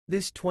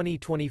This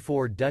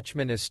 2024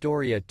 Dutchmen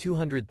Astoria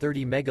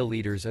 230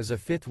 ML is a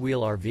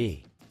fifth-wheel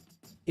RV.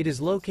 It is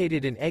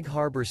located in Egg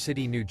Harbor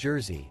City, New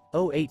Jersey,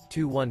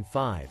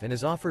 08215 and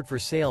is offered for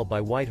sale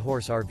by White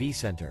Horse RV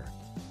Center.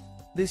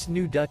 This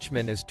new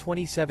Dutchman is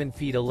 27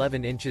 feet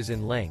 11 inches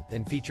in length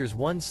and features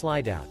one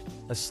slide-out,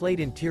 a SLATE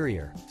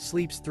interior,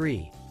 sleeps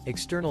 3,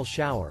 external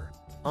shower,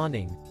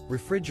 awning,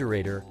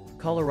 refrigerator,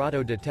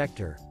 Colorado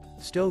detector,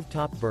 stove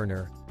top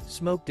burner,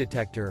 smoke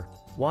detector,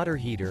 water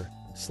heater,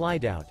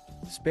 slide-out,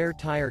 spare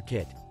tire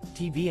kit,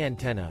 TV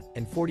antenna,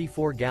 and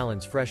 44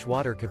 gallons fresh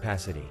water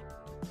capacity.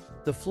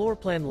 The floor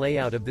plan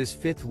layout of this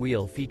fifth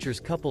wheel features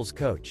couples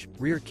coach,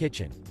 rear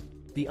kitchen.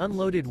 The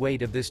unloaded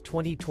weight of this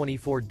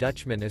 2024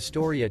 Dutchmen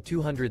Astoria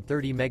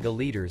 230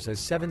 ML is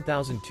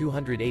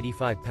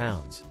 7,285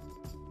 pounds.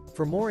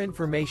 For more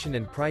information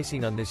and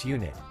pricing on this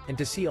unit, and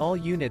to see all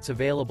units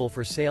available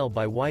for sale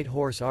by White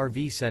Horse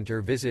RV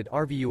Center, visit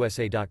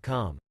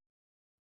RVUSA.com.